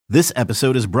This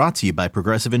episode is brought to you by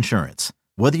Progressive Insurance.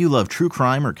 Whether you love true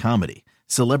crime or comedy,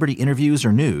 celebrity interviews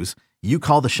or news, you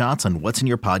call the shots on what's in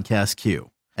your podcast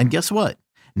queue. And guess what?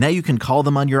 Now you can call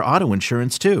them on your auto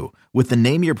insurance too with the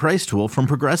Name Your Price tool from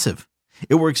Progressive.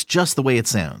 It works just the way it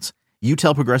sounds. You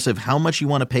tell Progressive how much you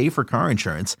want to pay for car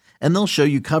insurance, and they'll show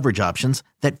you coverage options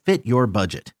that fit your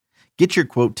budget. Get your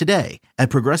quote today at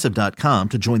Progressive.com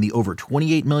to join the over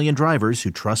 28 million drivers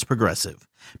who trust Progressive.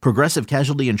 Progressive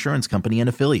Casualty Insurance Company and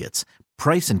Affiliates.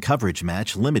 Price and coverage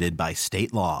match limited by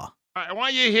state law. I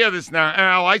want you to hear this now,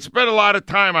 Al. I spent a lot of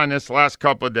time on this last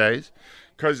couple of days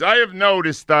because I have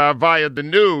noticed via the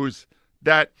news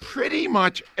that pretty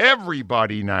much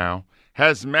everybody now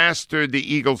has mastered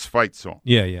the Eagles fight song.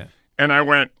 Yeah. And I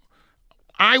went,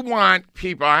 I want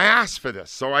people, I asked for this,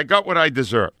 so I got what I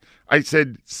deserved. I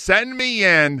said, send me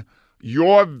in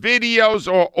your videos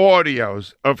or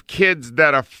audios of kids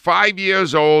that are 5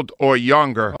 years old or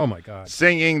younger. Oh, my God.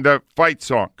 Singing the fight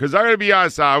song. Because I'm going to be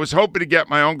honest, I was hoping to get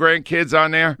my own grandkids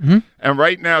on there. Mm-hmm. And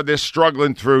right now they're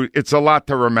struggling through. It's a lot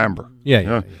to remember.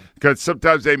 Yeah. Because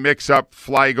sometimes they mix up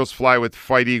Fly Eagles Fly with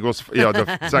Fight Eagles,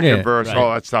 the second verse, right.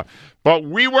 All that stuff. But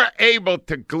we were able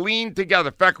to glean together.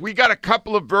 In fact, we got a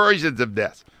couple of versions of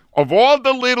this. Of all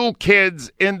the little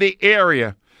kids in the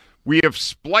area, we have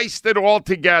spliced it all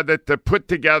together to put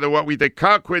together what we did.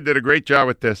 Kyle Quinn did a great job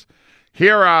with this.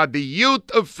 Here are the youth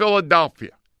of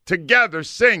Philadelphia together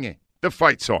singing the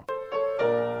fight song.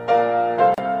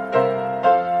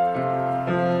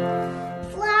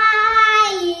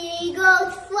 Fly,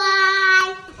 Eagles,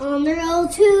 fly on the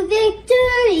road to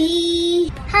victory.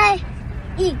 Hi,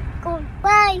 Eagles,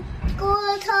 fly.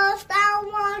 Score a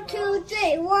touchdown, 1, 2,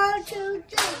 3, 1, 2,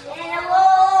 3. And a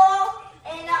roll,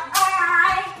 and a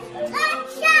eye.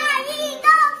 Let's fly,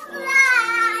 Eagles,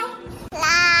 fly.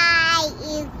 Fly,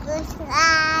 Eagles,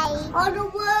 fly. On the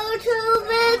road to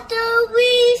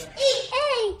victory.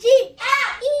 E-A-G-L-E-S.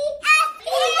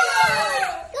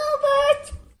 Go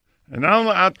Birds. And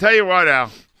I'll tell you what,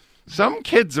 Al. Some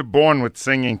kids are born with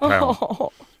singing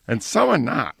talent, and some are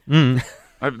not.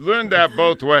 I've learned that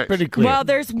both ways. Pretty clear. Well,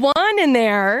 there's one in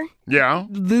there. Yeah.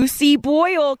 Lucy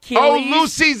Boyle, Keely's. Oh,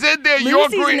 Lucy's in there.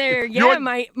 Lucy's in there. Yeah,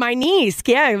 my niece.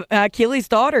 Yeah, Keely's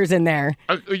daughter's in there.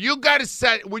 You got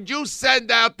to would you send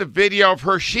out the video of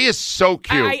her? She is so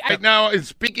cute. Now,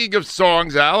 speaking of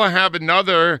songs, Al, I have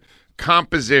another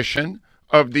composition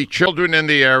of the children in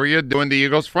the area doing the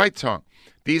Eagles fight song.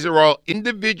 These are all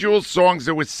individual songs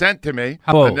that were sent to me.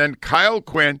 Whoa. And then Kyle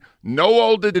Quinn, no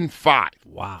older than 5.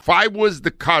 Wow. 5 was the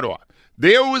cutoff.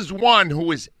 There was one who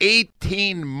was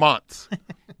 18 months.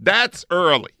 That's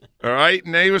early, all right?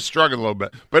 And they were struggling a little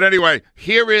bit. But anyway,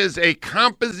 here is a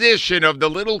composition of the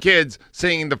little kids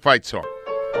singing the fight song.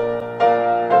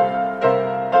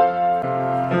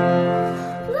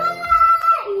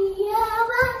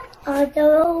 On the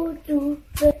road to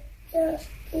victory.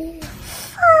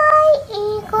 Fly,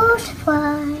 Eagles, fly.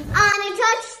 On a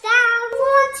touchdown,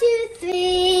 1, 2,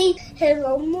 3. Hit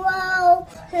 'em low,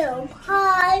 hit 'em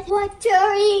high. Watch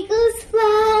your Eagles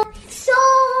fly.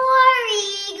 Soar,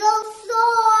 Eagles,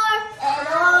 soar. And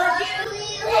on to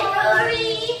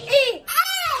victory.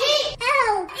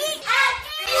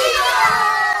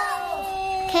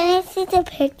 Can I see the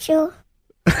picture?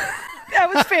 That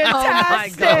was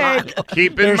fantastic. Oh, my God.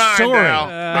 Keep in mind, soaring. Al,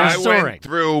 I went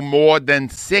through more than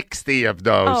 60 of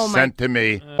those sent to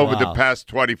me over the past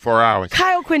 24 hours.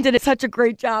 Kyle Quinn did such a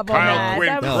great job on that. Kyle Quinn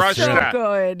That was crushed so that.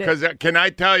 good. Because can I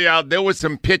tell you, Al, there was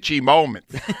some pitchy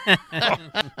moments.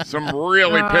 Some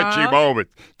really pitchy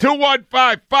moments.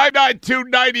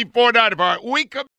 215-592-9495. We come